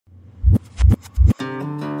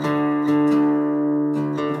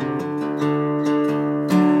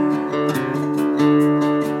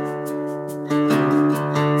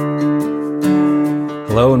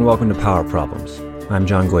welcome to Power Problems. I'm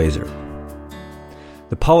John Glazer.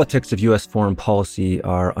 The politics of U.S. foreign policy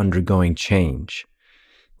are undergoing change.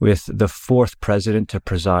 With the fourth president to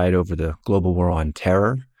preside over the global war on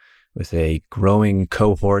terror, with a growing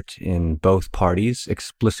cohort in both parties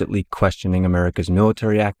explicitly questioning America's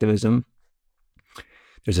military activism,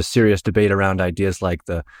 there's a serious debate around ideas like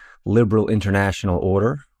the liberal international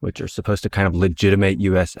order, which are supposed to kind of legitimate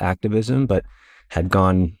U.S. activism, but had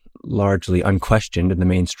gone largely unquestioned in the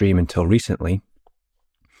mainstream until recently.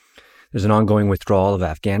 There's an ongoing withdrawal of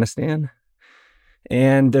Afghanistan,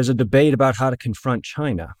 and there's a debate about how to confront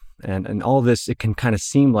China. And all this, it can kind of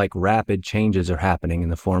seem like rapid changes are happening in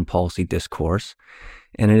the foreign policy discourse,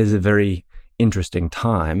 and it is a very interesting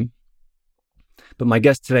time. But my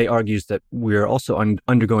guest today argues that we're also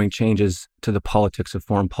undergoing changes to the politics of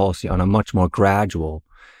foreign policy on a much more gradual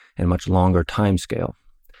and much longer timescale.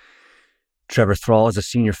 Trevor Thrall is a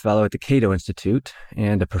senior fellow at the Cato Institute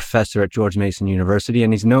and a professor at George Mason University,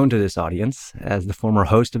 and he's known to this audience as the former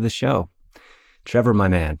host of the show. Trevor, my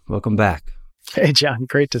man, welcome back. Hey, John,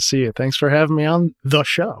 great to see you. Thanks for having me on the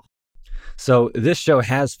show. So this show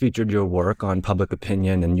has featured your work on public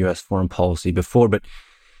opinion and U.S. foreign policy before, but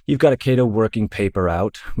you've got a Cato working paper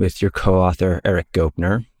out with your co-author, Eric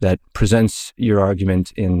Goepner, that presents your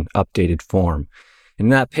argument in updated form. In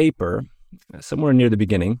that paper, somewhere near the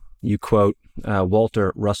beginning, you quote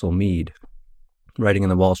Walter Russell Mead, writing in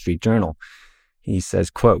the Wall Street Journal. He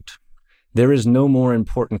says, quote, "There is no more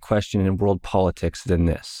important question in world politics than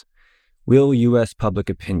this. Will U.S.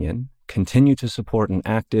 public opinion continue to support an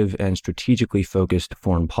active and strategically focused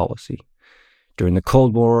foreign policy? During the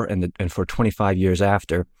Cold War and for 25 years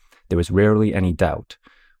after, there was rarely any doubt.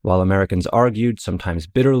 While Americans argued, sometimes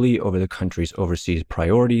bitterly, over the country's overseas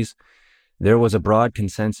priorities, there was a broad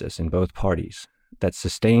consensus in both parties that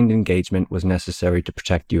sustained engagement was necessary to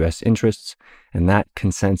protect U.S. interests, and that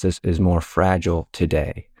consensus is more fragile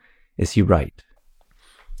today." Is he right?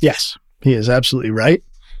 Yes, he is absolutely right.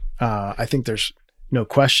 I think there's no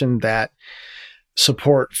question that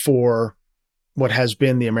support for what has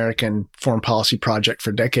been the American foreign policy project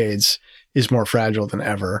for decades is more fragile than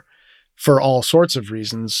ever for all sorts of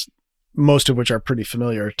reasons, most of which are pretty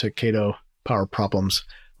familiar to Cato Power Problems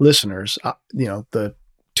listeners. The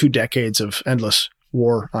 2 decades of endless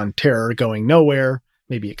war on terror going nowhere,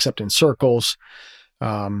 maybe except in circles,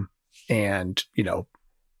 and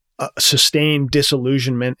sustained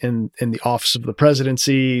disillusionment in the office of the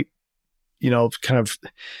presidency. Even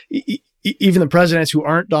the presidents who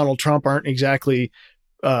aren't Donald Trump aren't exactly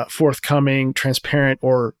forthcoming, transparent,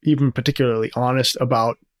 or even particularly honest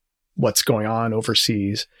about what's going on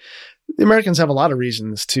overseas. The Americans have a lot of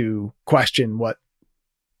reasons to question what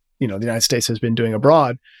the United States has been doing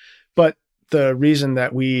abroad, but the reason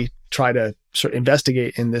that we try to sort of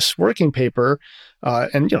investigate in this working paper,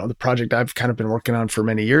 and the project I've kind of been working on for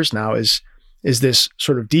many years now, is this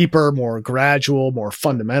sort of deeper, more gradual, more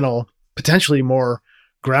fundamental, potentially more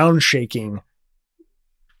ground-shaking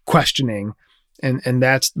questioning, and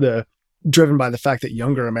that's driven by the fact that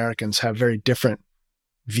younger Americans have very different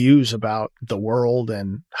views about the world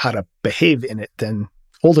and how to behave in it than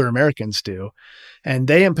older Americans do, and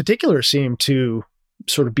they in particular seem to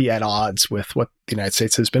sort of be at odds with what the United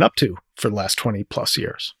States has been up to for the last 20 plus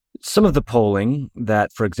years. Some of the polling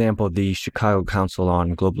that, for example, the Chicago Council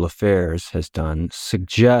on Global Affairs has done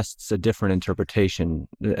suggests a different interpretation,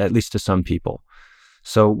 at least to some people.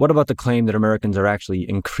 So what about the claim that Americans are actually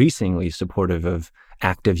increasingly supportive of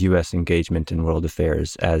active U.S. engagement in world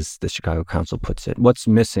affairs, as the Chicago Council puts it? What's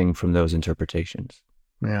missing from those interpretations?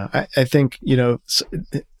 Yeah, I think, there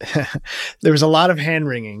was a lot of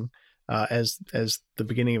hand-wringing, as the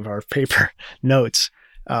beginning of our paper notes,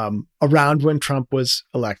 around when Trump was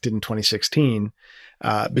elected in 2016,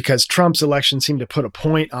 because Trump's election seemed to put a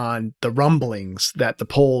point on the rumblings that the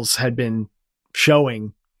polls had been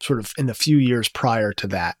showing sort of in the few years prior to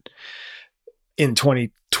that. In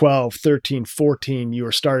 2012, 13, 14, you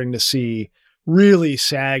were starting to see really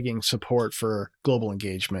sagging support for global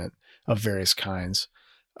engagement of various kinds.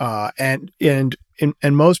 And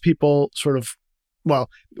most people sort of,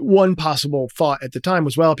 one possible thought at the time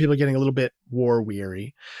was, people are getting a little bit war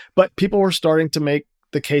weary, but people were starting to make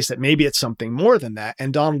the case that maybe it's something more than that.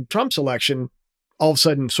 And Donald Trump's election all of a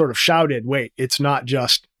sudden sort of shouted, wait, it's not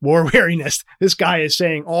just war weariness. This guy is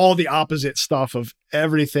saying all the opposite stuff of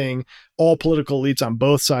everything all political elites on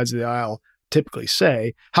both sides of the aisle typically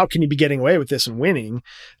say. How can you be getting away with this and winning?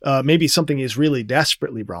 Maybe something is really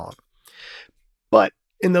desperately wrong. But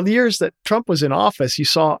in the years that Trump was in office, you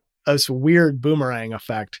saw a weird boomerang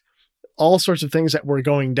effect all sorts of things that were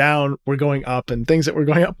going down were going up, and things that were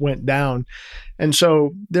going up went down. And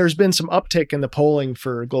so there's been some uptick in the polling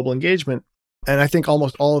for global engagement. And I think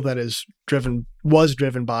almost all of that was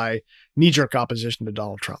driven by knee-jerk opposition to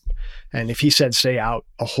Donald Trump. And if he said stay out,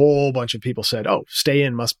 a whole bunch of people said, oh,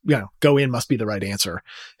 go in must be the right answer.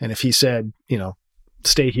 And if he said,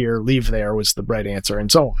 stay here, leave there was the right answer,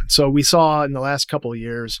 and so on. So we saw in the last couple of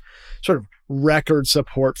years sort of record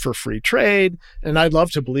support for free trade. And I'd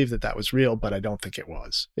love to believe that was real, but I don't think it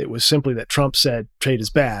was. It was simply that Trump said trade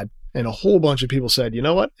is bad. And a whole bunch of people said, you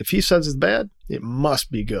know what? If he says it's bad, it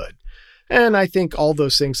must be good. And I think all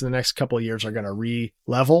those things in the next couple of years are going to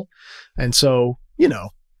re-level. And so,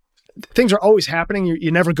 things are always happening.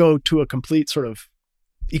 You never go to a complete sort of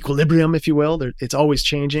equilibrium, if you will. It's always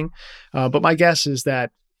changing. But my guess is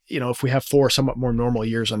that, if we have 4 somewhat more normal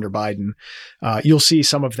years under Biden, you'll see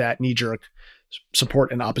some of that knee-jerk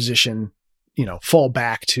support and opposition, fall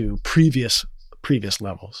back to previous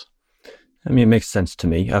levels. I mean, it makes sense to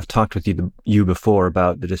me. I've talked with you before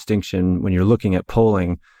about the distinction when you're looking at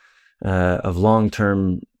polling of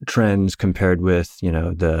long-term trends compared with,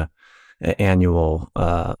 the annual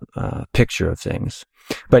picture of things.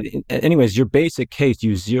 But anyways, your basic case,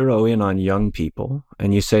 you zero in on young people,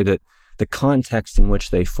 and you say that the context in which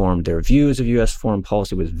they formed their views of U.S. foreign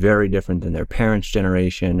policy was very different than their parents'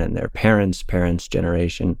 generation and their parents' parents'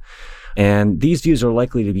 generation. And these views are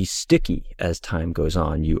likely to be sticky as time goes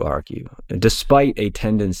on, you argue, despite a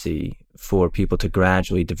tendency for people to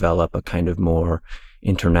gradually develop a kind of more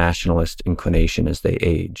internationalist inclination as they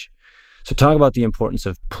age. So talk about the importance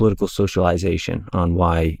of political socialization on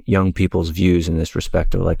why young people's views in this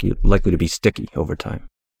respect are likely to be sticky over time.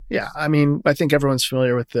 Yeah, I mean, I think everyone's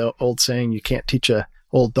familiar with the old saying, you can't teach a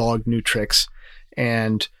old dog new tricks.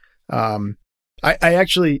 And I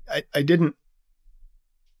didn't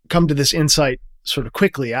come to this insight sort of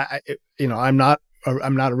quickly. I'm not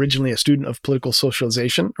originally a student of political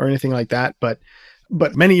socialization or anything like that, but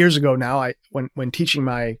many years ago now, when teaching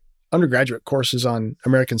my undergraduate courses on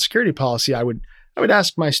American security policy, I would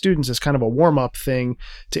ask my students as kind of a warm-up thing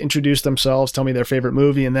to introduce themselves, tell me their favorite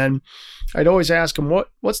movie, and then I'd always ask them,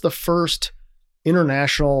 what's the first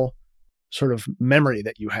international sort of memory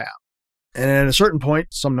that you have? And at a certain point,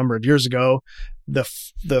 some number of years ago,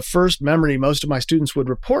 the first memory most of my students would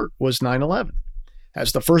report was 9/11.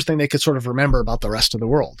 That's the first thing they could sort of remember about the rest of the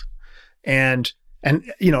world. And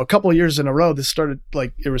a couple of years in a row, this started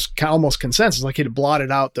like it was almost consensus, like he'd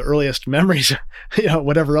blotted out the earliest memories,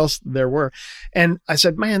 whatever else there were. And I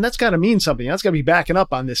said, man, that's got to mean something. That's got to be backing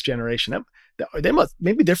up on this generation.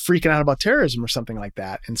 Maybe they're freaking out about terrorism or something like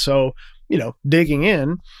that. And so, digging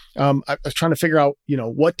in, I was trying to figure out,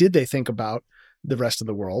 what did they think about the rest of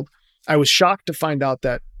the world? I was shocked to find out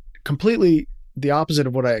that completely the opposite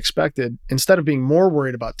of what I expected. Instead of being more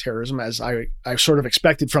worried about terrorism, as I sort of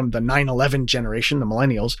expected from the 9/11 generation, the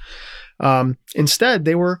millennials, instead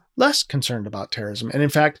they were less concerned about terrorism, and in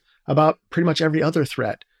fact about pretty much every other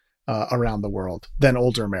threat around the world than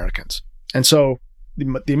older Americans. And so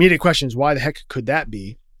the immediate question is, why the heck could that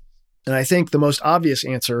be? And I think the most obvious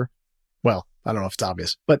answer, well, I don't know if it's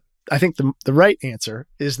obvious, but I think the right answer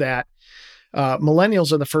is that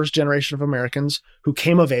millennials are the first generation of Americans who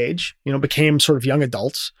came of age, became sort of young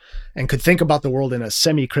adults and could think about the world in a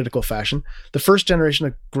semi-critical fashion. The first generation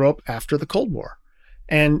that grew up after the Cold War.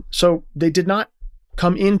 And so they did not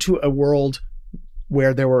come into a world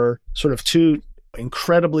where there were sort of two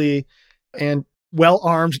incredibly and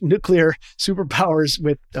well-armed nuclear superpowers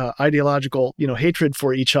with ideological, hatred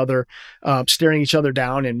for each other, staring each other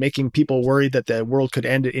down and making people worried that the world could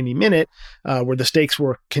end at any minute, where the stakes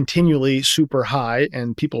were continually super high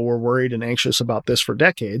and people were worried and anxious about this for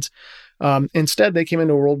decades. Instead, they came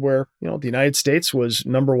into a world where, the United States was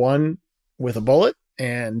number one with a bullet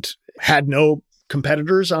and had no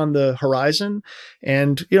competitors on the horizon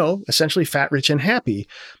and, essentially fat, rich, and happy.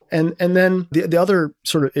 And then the other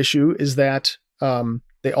sort of issue is that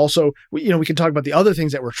they also, we can talk about the other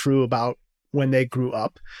things that were true about when they grew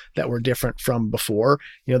up that were different from before.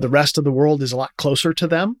 The rest of the world is a lot closer to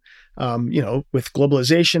them, with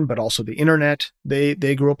globalization, but also the internet.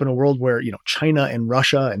 They grew up in a world where, China and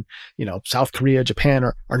Russia and, South Korea, Japan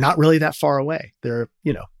are not really that far away. They're,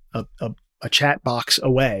 a chat box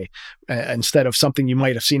away instead of something you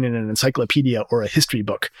might have seen in an encyclopedia or a history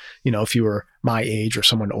book, if you were my age or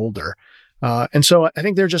someone older. And so I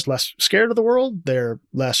think they're just less scared of the world.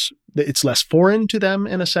 It's less foreign to them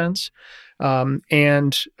in a sense. In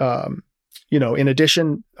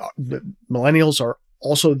addition, the millennials are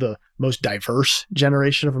also the most diverse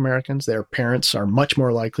generation of Americans. Their parents are much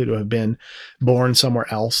more likely to have been born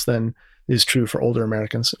somewhere else than is true for older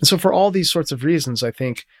Americans. And so for all these sorts of reasons, I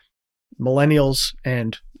think millennials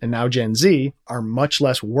and now Gen Z are much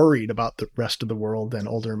less worried about the rest of the world than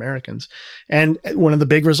older Americans. And one of the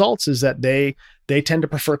big results is that they tend to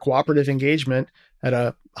prefer cooperative engagement at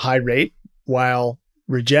a high rate while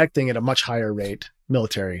rejecting at a much higher rate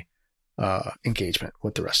military engagement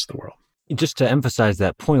with the rest of the world. Just to emphasize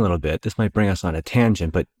that point a little bit, this might bring us on a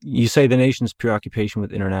tangent, but you say the nation's preoccupation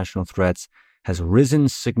with international threats has risen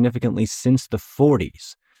significantly since the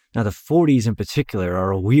 40s. Now, the 40s in particular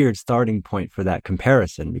are a weird starting point for that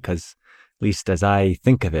comparison because, at least as I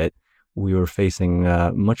think of it, we were facing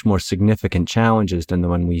much more significant challenges than the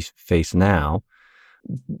one we face now.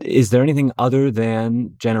 Is there anything other than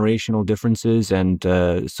generational differences and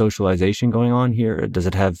socialization going on here? Does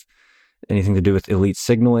it have anything to do with elite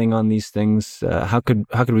signaling on these things? How could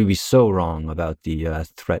we be so wrong about the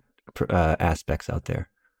threat aspects out there?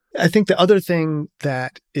 I think the other thing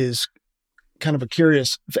that is kind of a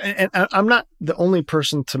curious, and I'm not the only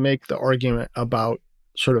person to make the argument about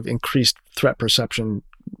sort of increased threat perception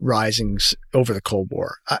rising over the Cold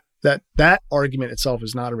War. That argument itself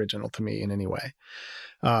is not original to me in any way.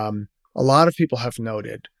 A lot of people have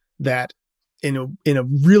noted that in a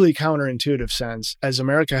really counterintuitive sense, as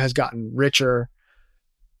America has gotten richer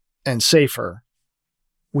and safer,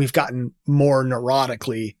 we've gotten more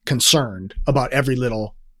neurotically concerned about every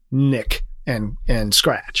little nick and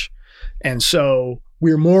scratch. And so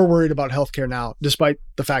we're more worried about healthcare now, despite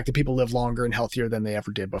the fact that people live longer and healthier than they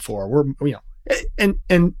ever did before.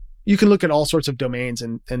 And you can look at all sorts of domains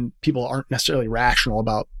and people aren't necessarily rational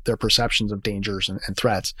about their perceptions of dangers and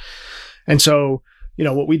threats. And so,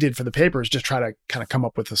 what we did for the paper is just try to kind of come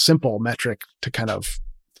up with a simple metric to kind of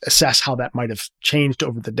assess how that might have changed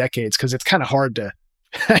over the decades, because it's kind of hard to,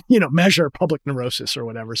 measure public neurosis or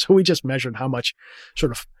whatever. So we just measured how much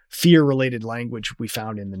sort of fear-related language we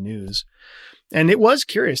found in the news. And it was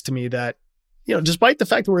curious to me that, despite the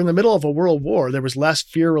fact that we're in the middle of a world war, there was less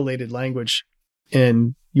fear-related language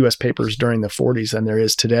in U.S. papers during the 40s than there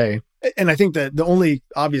is today. And I think that the only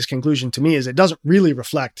obvious conclusion to me is it doesn't really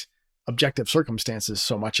reflect objective circumstances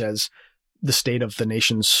so much as the state of the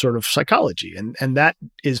nation's sort of psychology. And that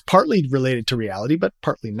is partly related to reality, but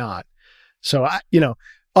partly not. So,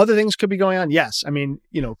 other things could be going on. Yes. I mean,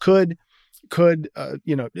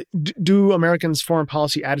 do Americans' foreign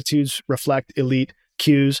policy attitudes reflect elite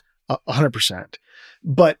cues? 100%.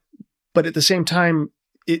 But at the same time,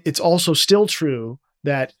 it's also still true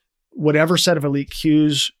that whatever set of elite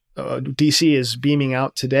cues DC is beaming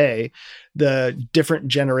out today, the different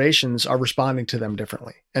generations are responding to them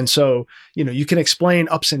differently. And so, you can explain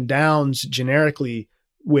ups and downs generically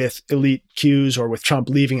with elite cues or with Trump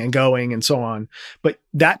leaving and going and so on. But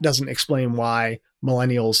that doesn't explain why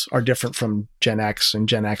millennials are different from Gen X and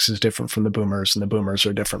Gen X is different from the boomers and the boomers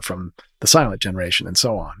are different from the silent generation and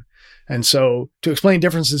so on. And so to explain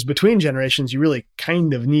differences between generations, you really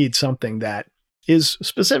kind of need something that is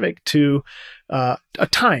specific to a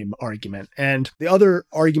time argument. And the other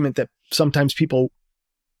argument that sometimes people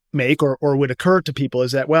make or would occur to people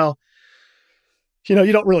is that, well, you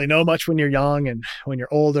don't really know much when you're young, and when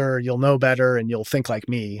you're older, you'll know better and you'll think like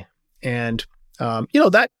me. And,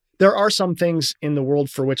 that there are some things in the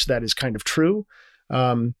world for which that is kind of true.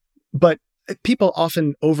 But people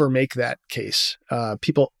often overmake that case.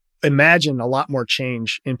 People imagine a lot more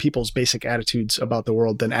change in people's basic attitudes about the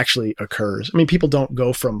world than actually occurs. I mean, people don't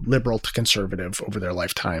go from liberal to conservative over their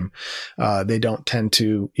lifetime. They don't tend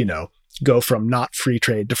to, go from not free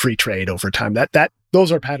trade to free trade over time.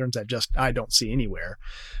 Those are patterns that I don't see anywhere.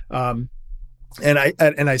 And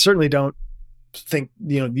I certainly don't think,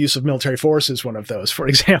 the use of military force is one of those, for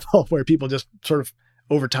example, where people just sort of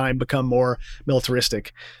over time become more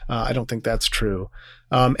militaristic. I don't think that's true.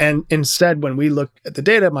 And instead, when we look at the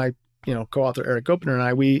data, my co-author Eric Gopener and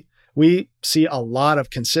I, we see a lot of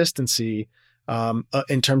consistency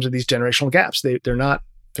in terms of these generational gaps. They're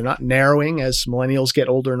not narrowing as millennials get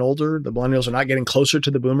older and older. The millennials are not getting closer to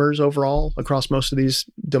the boomers overall across most of these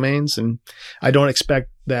domains. And I don't expect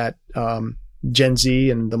that Gen Z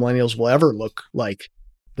and the millennials will ever look like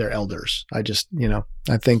their elders. I just,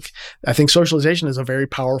 I think socialization is a very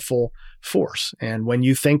powerful force. And when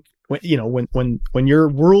you think, when your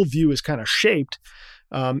worldview is kind of shaped,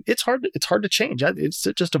 it's hard to change. It's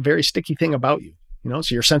just a very sticky thing about you.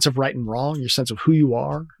 So your sense of right and wrong, your sense of who you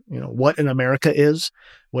are, what an America is,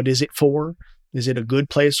 what is it for? Is it a good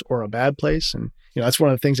place or a bad place? And, that's one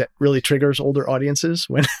of the things that really triggers older audiences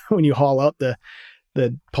when you haul out the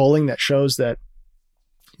polling that shows that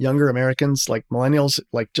younger Americans, like millennials,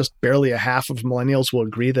 like just barely a half of millennials will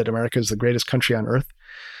agree that America is the greatest country on earth.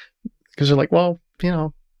 Because they're like, well,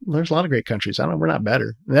 there's a lot of great countries. We're not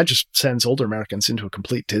better. And that just sends older Americans into a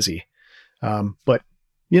complete tizzy. But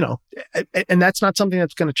and that's not something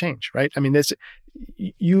that's going to change, right? I mean,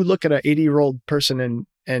 you look at an 80-year-old person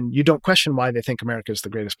and you don't question why they think America is the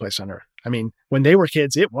greatest place on earth. I mean, when they were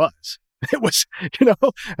kids, it was,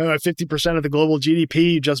 50% of the global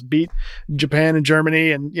GDP, just beat Japan and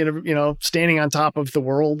Germany, and, standing on top of the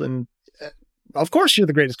world. And of course, you're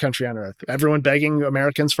the greatest country on earth. Everyone begging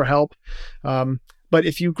Americans for help. But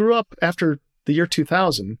if you grew up after the year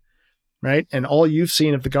 2000, right, and all you've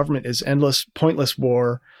seen of the government is endless, pointless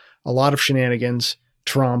war, a lot of shenanigans,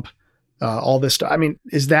 Trump, all this stuff. I mean,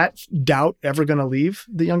 is that doubt ever going to leave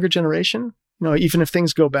the younger generation? Even if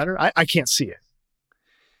things go better, I can't see it.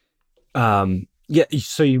 Yeah.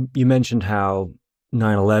 So you mentioned how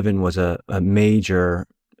 9/11 was a major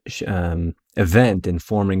event in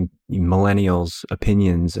forming millennials'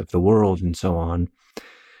 opinions of the world and so on.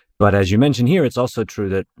 But as you mentioned here, it's also true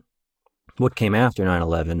that what came after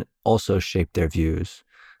 9/11 also shaped their views.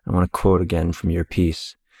 I want to quote again from your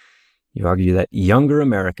piece. You argue that younger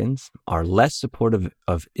Americans are less supportive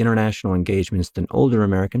of international engagements than older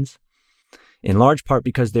Americans, in large part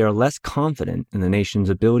because they are less confident in the nation's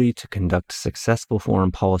ability to conduct successful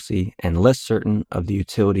foreign policy and less certain of the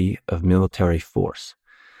utility of military force.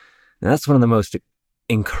 Now, that's one of the most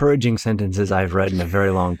encouraging sentences I've read in a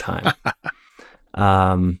very long time.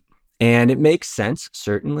 And it makes sense,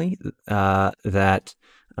 certainly, that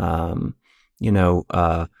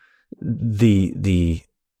the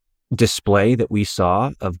display that we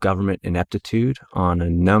saw of government ineptitude on a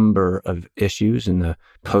number of issues in the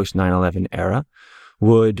post 9/11 era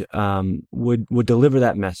would deliver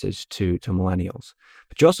that message to millennials.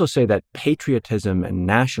 But you also say that patriotism and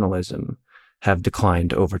nationalism have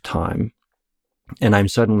declined over time, and I'm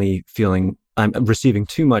receiving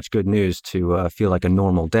too much good news to feel like a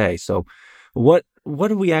normal day. So, what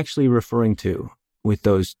are we actually referring to with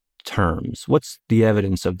those terms? What's the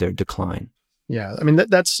evidence of their decline? Yeah, I mean,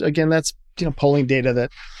 that's polling data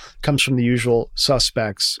that comes from the usual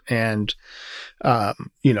suspects, and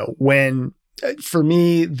when for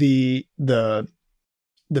me the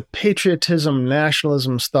patriotism,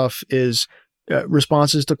 nationalism stuff is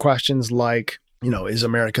responses to questions like, is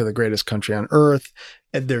America the greatest country on earth?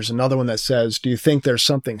 And there's another one that says, do you think there's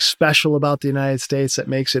something special about the United States that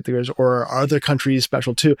makes it the greatest, or are other countries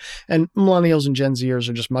special too? And millennials and Gen Zers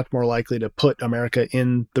are just much more likely to put America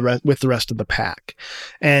in with the rest of the pack.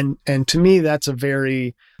 And to me, that's a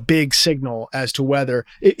very big signal as to whether,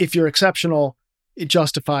 if you're exceptional, it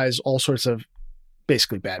justifies all sorts of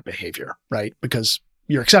basically bad behavior, right? Because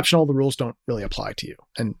you're exceptional, the rules don't really apply to you.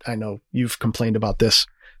 And I know you've complained about this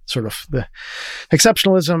sort of the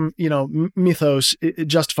exceptionalism, mythos. It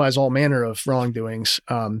justifies all manner of wrongdoings,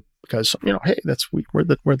 because hey, we're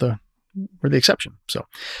the exception. So,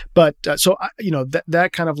 but that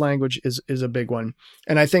kind of language is a big one.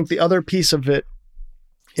 And I think the other piece of it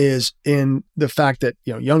is in the fact that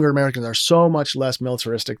younger Americans are so much less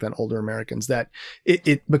militaristic than older Americans that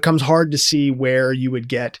it becomes hard to see where you would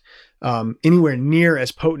get anywhere near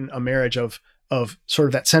as potent a marriage of sort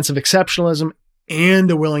of that sense of exceptionalism and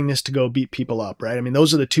a willingness to go beat people up, right? I mean,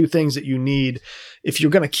 those are the two things that you need if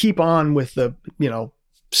you're going to keep on with the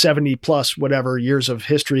 70 plus whatever years of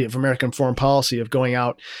history of American foreign policy of going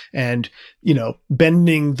out and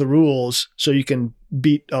bending the rules so you can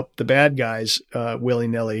beat up the bad guys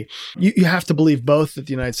willy-nilly. You have to believe both that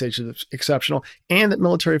the United States is exceptional and that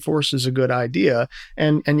military force is a good idea.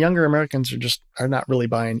 And younger Americans are not really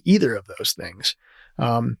buying either of those things.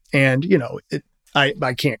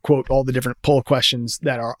 I can't quote all the different poll questions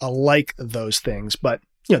that are alike those things, but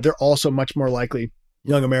they're also much more likely,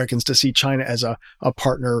 young Americans, to see China as a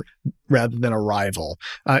partner rather than a rival.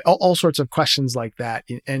 All sorts of questions like that.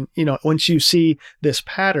 And once you see this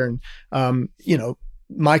pattern,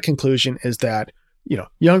 my conclusion is that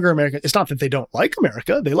younger Americans, it's not that they don't like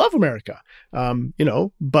America, they love America,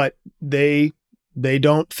 but they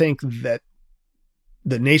don't think that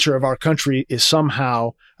the nature of our country is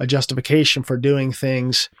somehow a justification for doing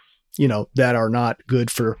things, that are not good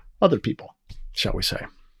for other people, shall we say.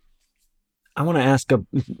 I want to ask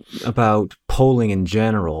about polling in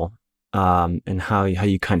general, and how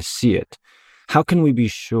you kind of see it. How can we be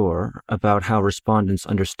sure about how respondents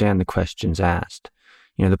understand the questions asked?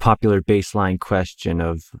 The popular baseline question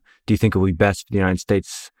of, do you think it would be best for the United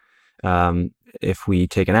States if we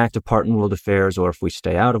take an active part in world affairs or if we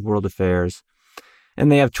stay out of world affairs? And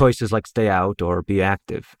they have choices like stay out or be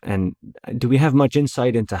active. And do we have much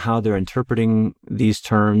insight into how they're interpreting these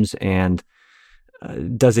terms? And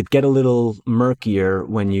does it get a little murkier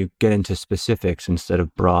when you get into specifics instead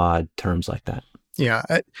of broad terms like that? Yeah.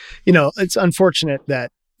 It's unfortunate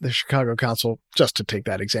that the Chicago Council, just to take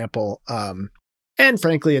that example, And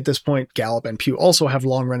frankly, at this point, Gallup and Pew also have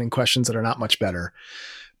long-running questions that are not much better,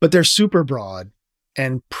 but they're super broad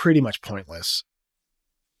and pretty much pointless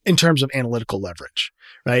in terms of analytical leverage,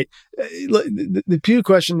 right? The Pew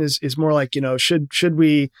question is more like, should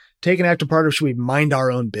we take an active part or should we mind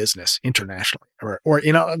our own business internationally? Or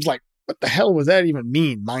it's like, what the hell does that even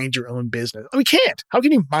mean? Mind your own business. We can't. How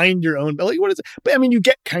can you mind your own? Like, what is it? But I mean, you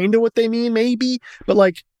get kind of what they mean, maybe, but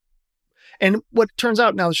like, and what turns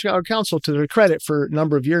out now, the Chicago Council, to their credit, for a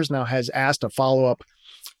number of years now, has asked a follow-up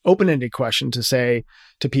open-ended question to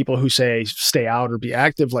people who say stay out or be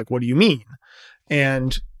active, like, what do you mean?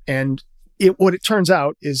 And what it turns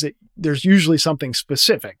out is that there's usually something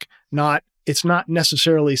specific, it's not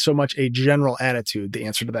necessarily so much a general attitude, the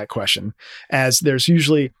answer to that question, as there's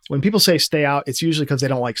usually, when people say stay out, it's usually because they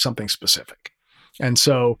don't like something specific. And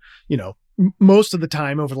so, most of the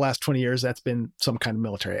time over the last 20 years, that's been some kind of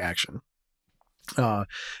military action.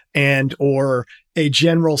 Or a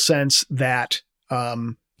general sense that,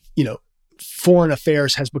 foreign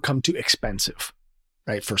affairs has become too expensive,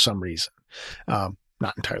 right? For some reason.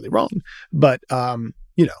 Not entirely wrong, but,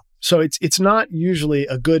 so it's not usually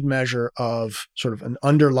a good measure of sort of an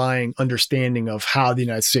underlying understanding of how the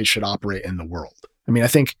United States should operate in the world. I mean, I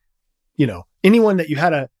think, anyone that you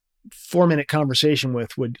had a 4-minute conversation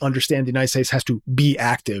with would understand the United States has to be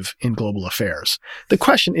active in global affairs. The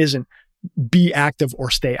question isn't be active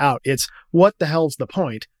or stay out. It's what the hell's the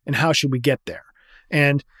point and how should we get there?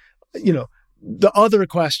 And, the other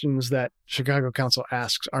questions that Chicago Council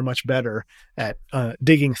asks are much better at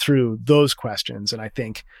digging through those questions. And I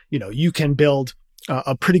think, you can build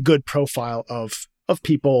a pretty good profile of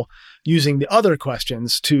people using the other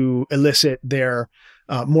questions to elicit their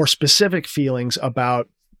more specific feelings about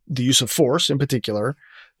the use of force in particular,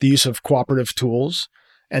 the use of cooperative tools,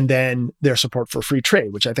 and then their support for free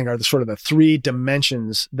trade, which I think are the 3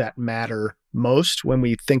 dimensions that matter most when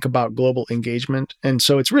we think about global engagement. And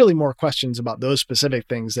so it's really more questions about those specific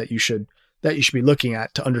things that you should be looking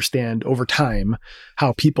at to understand over time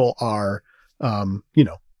how people are,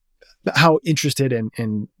 how interested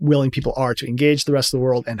and willing people are to engage the rest of the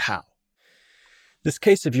world and how. This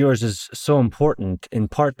case of yours is so important in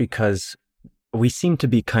part because we seem to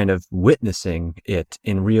be kind of witnessing it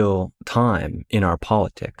in real time in our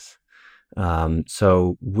politics.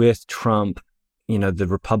 So with Trump, the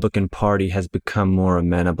Republican Party has become more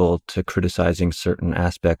amenable to criticizing certain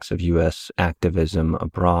aspects of U.S. activism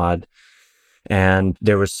abroad. And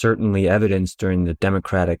there was certainly evidence during the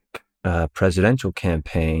Democratic presidential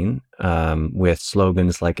campaign with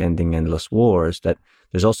slogans like ending endless wars that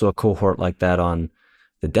there's also a cohort like that on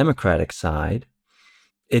the Democratic side.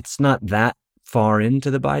 It's not that far into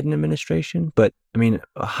the Biden administration, but I mean,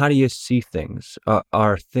 how do you see things?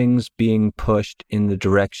 Are things being pushed in the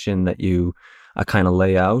direction that you kind of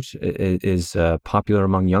lay out? Is popular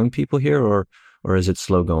among young people here, or is it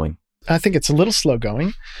slow going? I think it's a little slow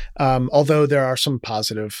going, although there are some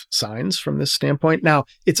positive signs from this standpoint. Now,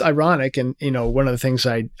 it's ironic, and one of the things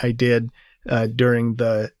I did during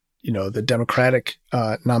the Democratic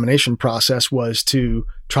nomination process was to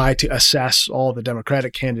try to assess all the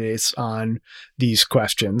Democratic candidates on these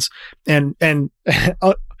questions. And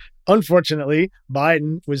unfortunately,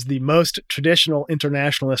 Biden was the most traditional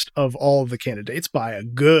internationalist of all of the candidates by a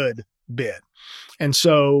good bit. And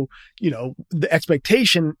so, the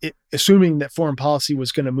expectation, assuming that foreign policy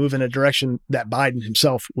was going to move in a direction that Biden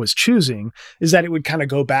himself was choosing, is that it would kind of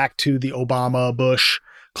go back to the Obama, Bush,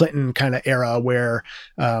 Clinton kind of era where,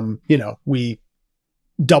 we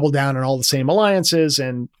double down on all the same alliances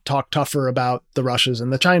and talk tougher about the Russias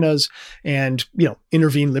and the Chinas and,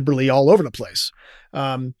 intervene liberally all over the place.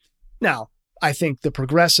 Now, I think the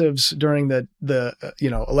progressives during the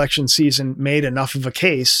election season made enough of a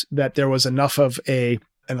case that there was enough of an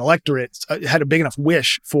electorate, had a big enough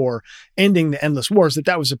wish for ending the endless wars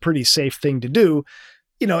that was a pretty safe thing to do,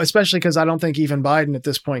 especially because I don't think even Biden at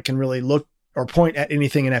this point can really look or point at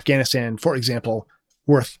anything in Afghanistan, for example,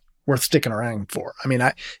 worth sticking around for. I mean,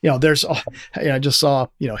 I just saw,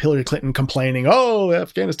 Hillary Clinton complaining, oh,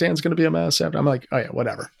 Afghanistan's going to be a mess. I'm like, oh yeah,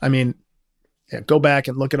 whatever. I mean, go back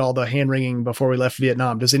and look at all the hand wringing before we left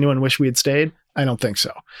Vietnam. Does anyone wish we had stayed? I don't think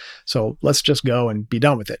so. So let's just go and be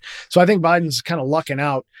done with it. So I think Biden's kind of lucking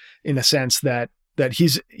out in the sense that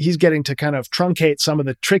he's getting to kind of truncate some of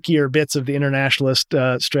the trickier bits of the internationalist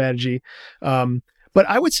strategy. But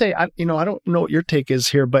I would say, I don't know what your take is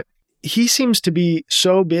here, but he seems to be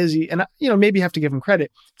so busy, and maybe you have to give him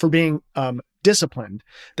credit for being disciplined,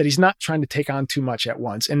 that he's not trying to take on too much at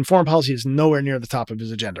once. And foreign policy is nowhere near the top of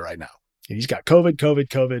his agenda right now. He's got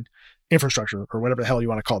COVID, infrastructure or whatever the hell you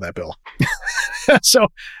want to call that bill. So,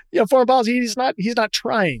 foreign policy, he's not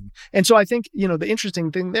trying. And so I think, the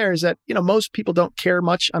interesting thing there is that, most people don't care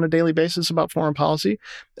much on a daily basis about foreign policy.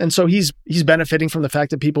 And so he's benefiting from the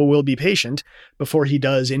fact that people will be patient before he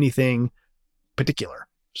does anything particular.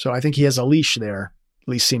 So I think he has a leash there, at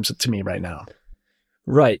least seems to me right now.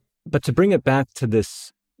 Right. But to bring it back to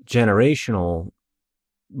this generational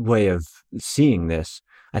way of seeing this,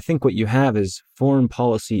 I think what you have is foreign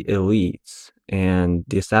policy elites and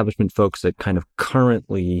the establishment folks that kind of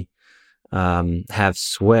currently have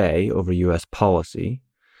sway over U.S. policy,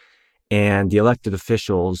 and the elected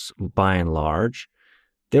officials, by and large,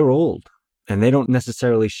 they're old, and they don't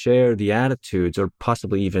necessarily share the attitudes or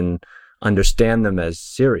possibly even understand them as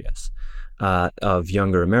serious of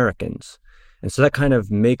younger Americans. And so that kind of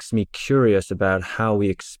makes me curious about how we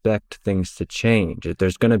expect things to change.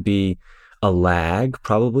 There's going to be a lag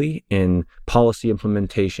probably in policy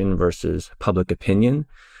implementation versus public opinion.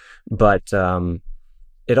 But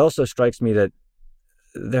it also strikes me that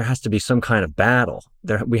there has to be some kind of battle.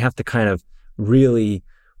 We have to kind of really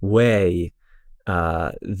weigh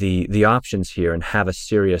the options here and have a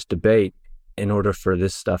serious debate in order for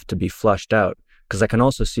this stuff to be flushed out. Because I can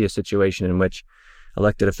also see a situation in which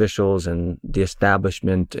elected officials and the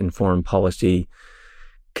establishment in foreign policy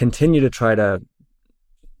continue to try to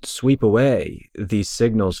sweep away these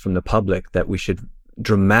signals from the public that we should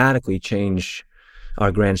dramatically change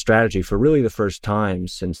our grand strategy for really the first time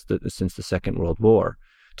since the Second World War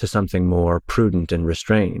to something more prudent and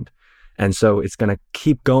restrained. And so it's going to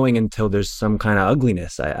keep going until there's some kind of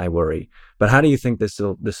ugliness, I worry. But how do you think this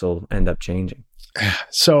will end up changing?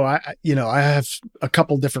 So I have a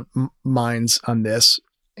couple different minds on this,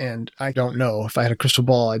 and I don't know. If I had a crystal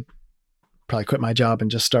ball, I'd probably quit my job and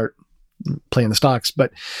just start playing the stocks.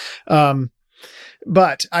 But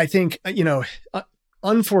I think,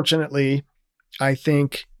 unfortunately, I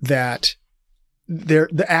think that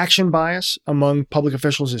the action bias among public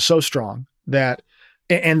officials is so strong that,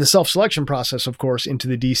 and the self-selection process, of course, into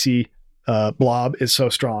the DC blob is so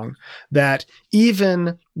strong that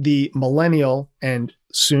even the millennial and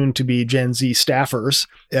soon to be Gen Z staffers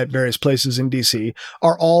at various places in DC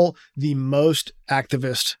are all the most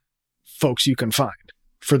activist folks you can find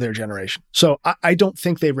for their generation. So I don't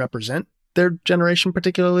think they represent their generation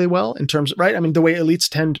particularly well in terms of, right? I mean, the way elites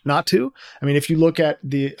tend not to. I mean, if you look at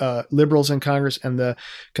the liberals in Congress and the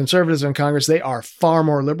conservatives in Congress, they are far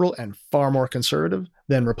more liberal and far more conservative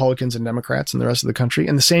than Republicans and Democrats and the rest of the country.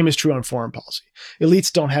 And the same is true on foreign policy.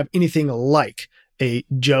 Elites don't have anything like a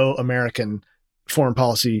Joe American foreign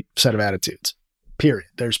policy set of attitudes, period.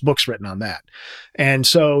 There's books written on that. And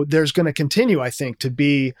so there's going to continue, I think, to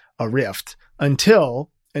be a rift until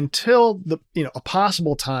the, a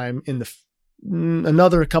possible time in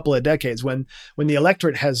another couple of decades when the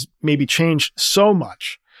electorate has maybe changed so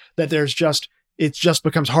much that it just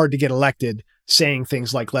becomes hard to get elected saying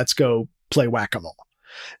things like, let's go play whack-a-mole.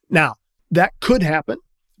 Now, that could happen,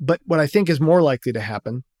 but what I think is more likely to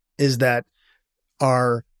happen is that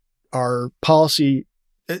our policy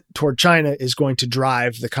toward China is going to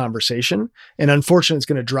drive the conversation. And unfortunately, it's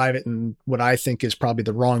going to drive it in what I think is probably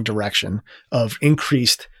the wrong direction of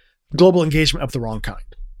increased global engagement of the wrong kind,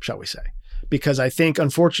 shall we say. Because I think,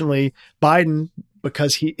 unfortunately, Biden,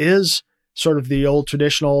 because he is sort of the old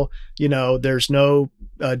traditional, there's no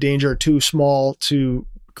danger too small to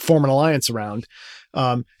form an alliance around.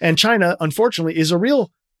 And China, unfortunately, is a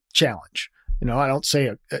real challenge. I don't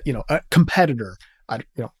say a competitor. I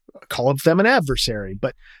call them an adversary,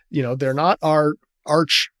 but they're not our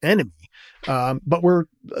arch enemy. But we're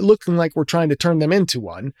looking like we're trying to turn them into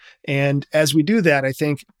one. And as we do that, I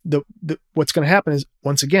think what's going to happen is,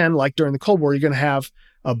 once again, like during the Cold War, you're going to have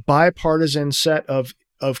a bipartisan set of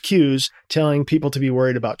cues telling people to be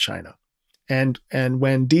worried about China. And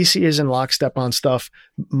when DC is in lockstep on stuff,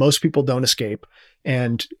 most people don't escape,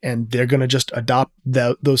 and they're going to just adopt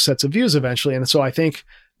those sets of views eventually. And so I think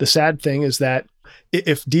the sad thing is that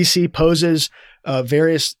if DC poses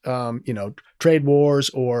various, trade wars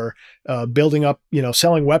or building up,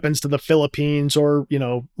 selling weapons to the Philippines or,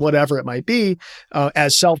 whatever it might be,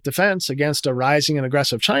 as self-defense against a rising and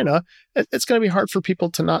aggressive China, it's going to be hard for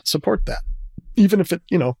people to not support that. Even if it,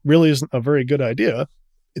 really isn't a very good idea,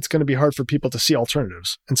 it's going to be hard for people to see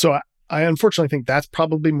alternatives. And so I unfortunately think that's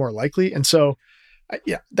probably more likely. And so,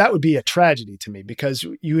 that would be a tragedy to me, because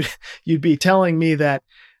you'd be telling me that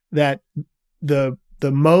the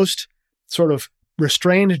most sort of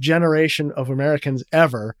restrained generation of Americans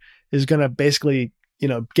ever is going to basically,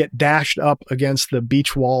 get dashed up against the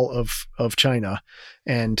beach wall of China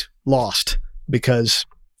and lost because,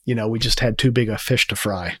 we just had too big a fish to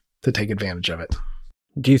fry to take advantage of it.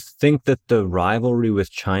 Do you think that the rivalry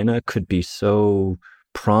with China could be so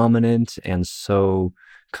prominent and so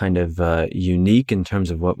kind of unique in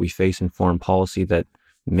terms of what we face in foreign policy that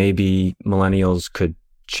maybe millennials could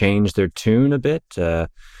change their tune a bit?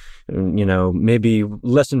 Maybe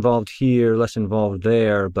less involved here, less involved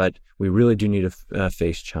there, but we really do need to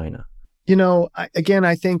face China. I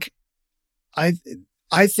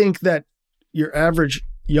think that your average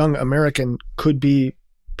young American could be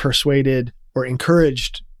persuaded or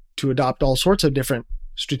encouraged to adopt all sorts of different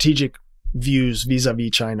strategic views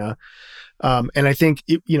vis-a-vis China. And I think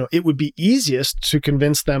it would be easiest to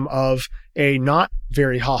convince them of a not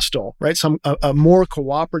very hostile, right? A more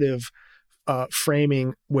cooperative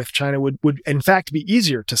framing with China would in fact be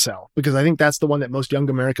easier to sell, because I think that's the one that most young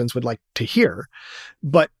Americans would like to hear.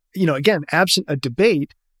 But, again, absent a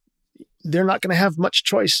debate, they're not going to have much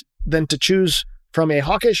choice than to choose from a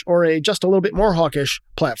hawkish or a just a little bit more hawkish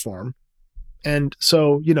platform. And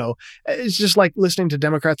so, it's just like listening to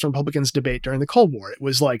Democrats and Republicans debate during the Cold War. It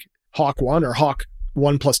was like Hawk 1 or Hawk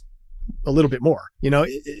 1 plus a little bit more.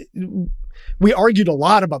 We argued a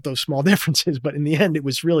lot about those small differences, but in the end, it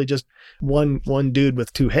was really just one dude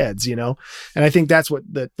with two heads, And I think that's what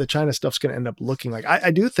the China stuff's going to end up looking like.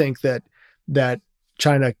 I do think that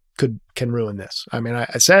China can ruin this. I mean,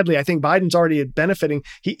 sadly, I think Biden's already benefiting.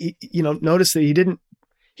 He notice that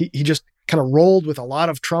he just kind of rolled with a lot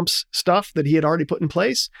of Trump's stuff that he had already put in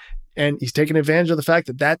place. And he's taken advantage of the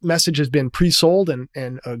fact that message has been pre-sold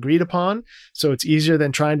and agreed upon. So it's easier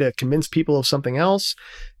than trying to convince people of something else.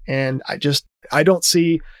 And I don't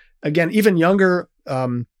see, again, even younger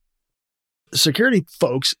security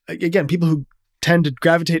folks, again, people who tend to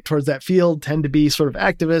gravitate towards that field, tend to be sort of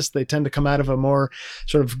activists. They tend to come out of a more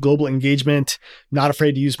sort of global engagement, not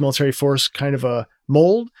afraid to use military force kind of a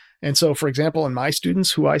mold. And so, for example, in my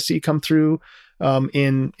students who I see come through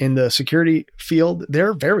in the security field,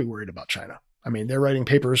 they're very worried about China. I mean, they're writing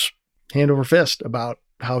papers hand over fist about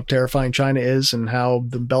how terrifying China is and how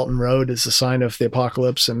the Belt and Road is a sign of the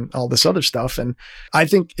apocalypse and all this other stuff. And I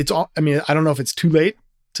think I don't know if it's too late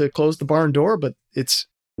to close the barn door, but it's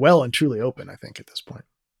well and truly open, I think, at this point.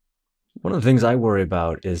 One of the things I worry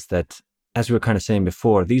about is that, as we were kind of saying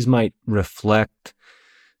before, these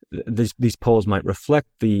polls might reflect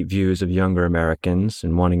the views of younger Americans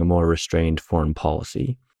in wanting a more restrained foreign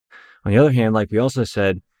policy. On the other hand, like we also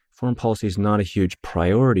said, foreign policy is not a huge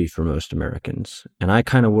priority for most Americans. And I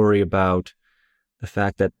kind of worry about the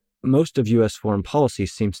fact that most of U.S. foreign policy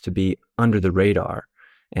seems to be under the radar.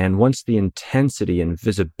 And once the intensity and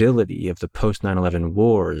visibility of the post 9/11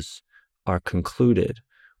 wars are concluded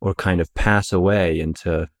or kind of pass away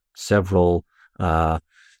into several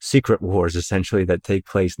secret wars, essentially, that take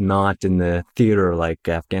place not in the theater like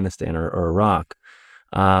Afghanistan or Iraq,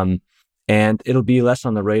 and it'll be less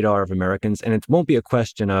on the radar of Americans. And it won't be a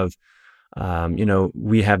question of,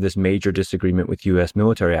 we have this major disagreement with U.S.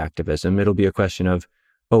 military activism. It'll be a question of,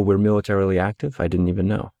 oh, we're militarily active? I didn't even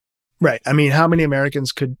know. Right. I mean, how many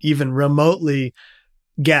Americans could even remotely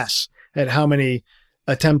guess at how many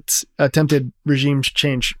attempted regime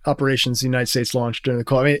change operations the United States launched during the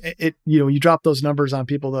Cold War? I mean, you drop those numbers on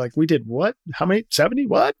people, they're like, we did what? How many? 70?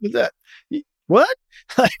 What was that? What?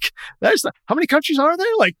 Like, how many countries are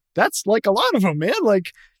there? Like, that's like a lot of them, man.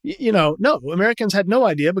 Like, no, Americans had no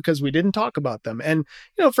idea because we didn't talk about them. And,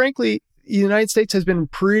 frankly, the United States has been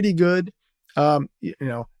pretty good,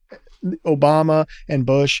 Obama and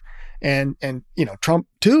Bush and Trump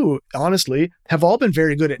too, honestly, have all been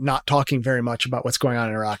very good at not talking very much about what's going on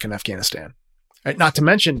in Iraq and Afghanistan. Right? Not to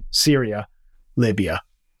mention Syria, Libya,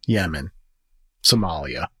 Yemen,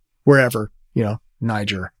 Somalia, wherever,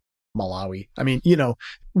 Niger, Malawi. I mean,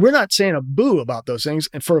 we're not saying a boo about those things,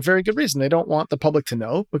 and for a very good reason. They don't want the public to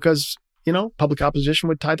know because, public opposition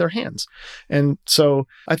would tie their hands. And so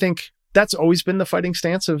I think that's always been the fighting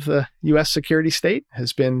stance of the U.S. security state,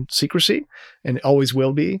 has been secrecy, and it always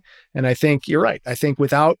will be. And I think you're right. I think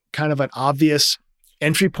without kind of an obvious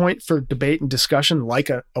entry point for debate and discussion, like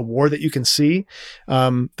a war that you can see,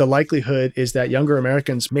 the likelihood is that younger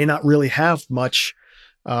Americans may not really have much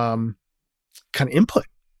kind of input,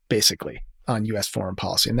 basically, on U.S. foreign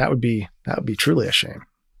policy. And that would be truly a shame.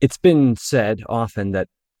 It's been said often that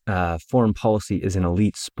foreign policy is an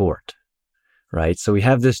elite sport. Right. So we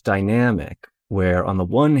have this dynamic where, on the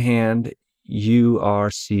one hand, you are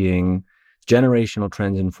seeing generational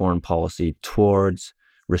trends in foreign policy towards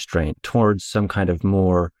restraint, towards some kind of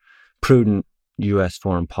more prudent U.S.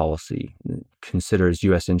 foreign policy, considers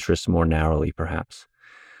U.S. interests more narrowly, perhaps.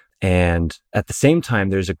 And at the same time,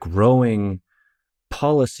 there's a growing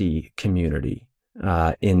policy community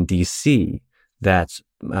in D.C. that's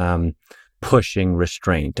pushing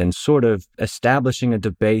restraint and sort of establishing a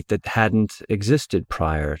debate that hadn't existed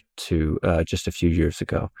prior to just a few years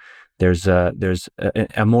ago. There's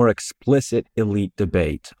a more explicit elite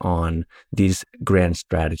debate on these grand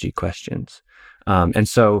strategy questions. And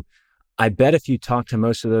so I bet if you talk to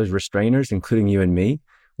most of those restrainers, including you and me,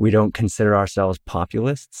 we don't consider ourselves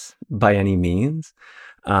populists by any means.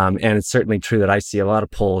 And it's certainly true that I see a lot of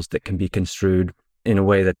polls that can be construed in a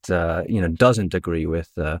way that doesn't agree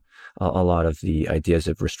with a lot of the ideas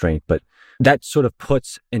of restraint. But that sort of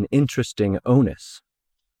puts an interesting onus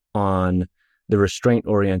on the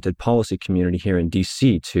restraint-oriented policy community here in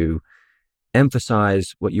DC to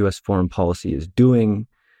emphasize what U.S. foreign policy is doing,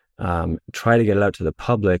 try to get it out to the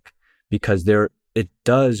public, because it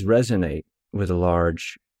does resonate with a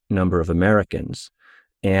large number of Americans.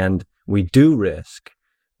 And we do risk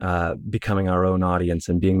becoming our own audience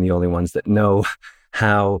and being the only ones that know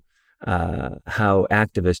how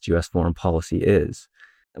activist U.S. foreign policy is.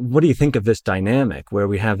 What do you think of this dynamic where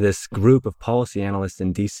we have this group of policy analysts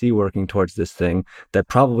in D.C. working towards this thing that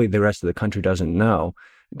probably the rest of the country doesn't know,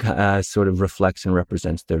 sort of reflects and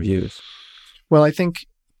represents their views? Well, I think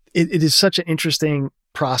it is such an interesting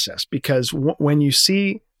process because when you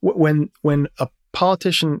see when a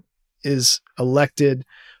politician is elected,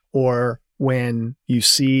 or when you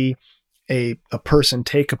see a person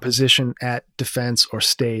take a position at defense or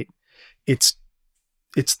state,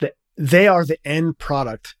 they are the end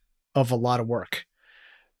product of a lot of work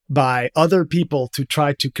by other people to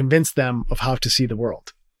try to convince them of how to see the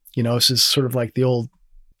world. This is sort of like the old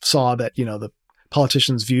saw that, the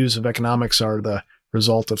politicians' views of economics are the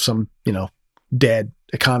result of some, dead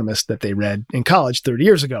economist that they read in college 30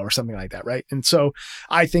 years ago or something like that, right? And so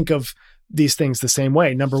I think of these things the same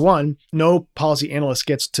way. Number one, no policy analyst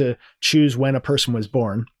gets to choose when a person was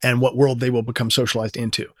born and what world they will become socialized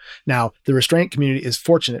into. Now, the restraint community is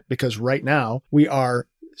fortunate because right now we are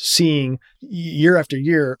seeing year after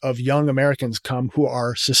year of young Americans come who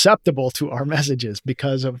are susceptible to our messages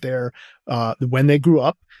because of their, when they grew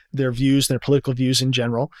up, their views, their political views in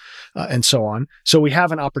general, and so on. So we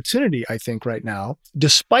have an opportunity, I think, right now,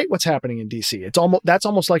 despite what's happening in DC. That's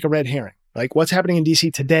almost like a red herring. Like what's happening in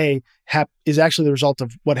DC today is actually the result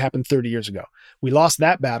of what happened 30 years ago. We lost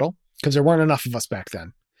that battle because there weren't enough of us back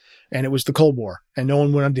then. And it was the Cold War. And no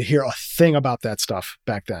one wanted to hear a thing about that stuff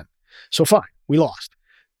back then. So fine, we lost.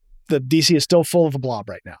 The DC is still full of a blob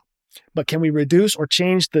right now. But can we reduce or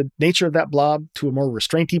change the nature of that blob to a more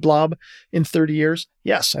restrainty blob in 30 years?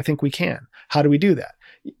 Yes, I think we can. How do we do that?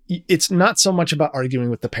 It's not so much about arguing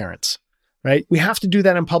with the parents, right? We have to do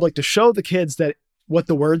that in public to show the kids that what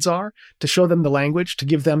the words are, to show them the language, to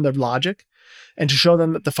give them the logic, and to show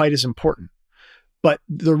them that the fight is important. But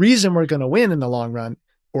the reason we're going to win in the long run,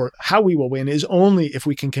 or how we will win, is only if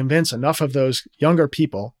we can convince enough of those younger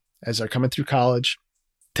people as they're coming through college,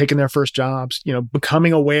 taking their first jobs,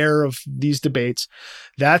 becoming aware of these debates.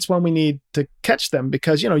 That's when we need to catch them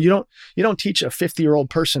because, you don't teach a 50-year-old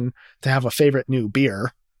person to have a favorite new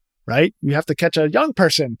beer, right? You have to catch a young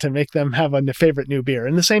person to make them have a favorite new beer.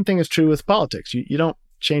 And the same thing is true with politics. You don't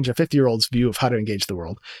change a 50-year-old's view of how to engage the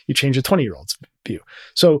world. You change a 20-year-old's view.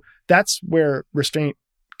 So that's where restraint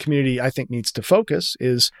community, I think, needs to focus,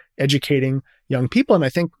 is educating young people. And I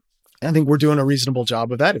think we're doing a reasonable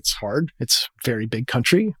job of that. It's hard. It's a very big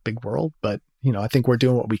country, big world, but I think we're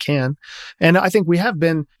doing what we can. And I think we have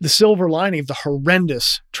been the silver lining of the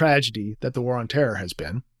horrendous tragedy that the war on terror has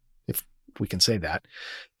been, if we can say that,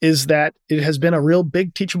 is that it has been a real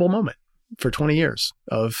big teachable moment for 20 years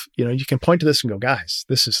of, you can point to this and go, guys,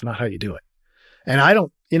 this is not how you do it. And I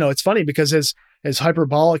don't, it's funny because as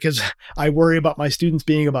hyperbolic as I worry about my students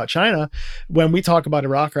being about China, when we talk about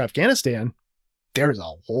Iraq or Afghanistan, there's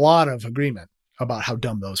a lot of agreement about how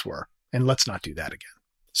dumb those were. And let's not do that again.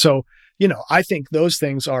 So, I think those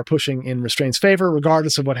things are pushing in restraint's favor,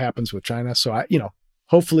 regardless of what happens with China. So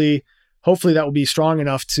hopefully that will be strong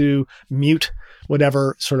enough to mute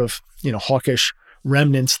whatever sort of, hawkish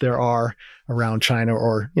remnants there are around China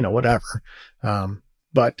or, whatever.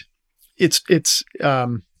 But it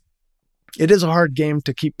is a hard game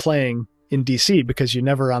to keep playing in DC because you're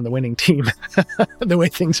never on the winning team the way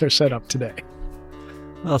things are set up today.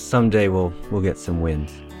 Well, someday we'll get some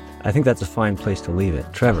wins. I think that's a fine place to leave it.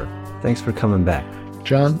 Trevor, thanks for coming back.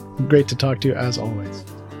 John, great to talk to you as always.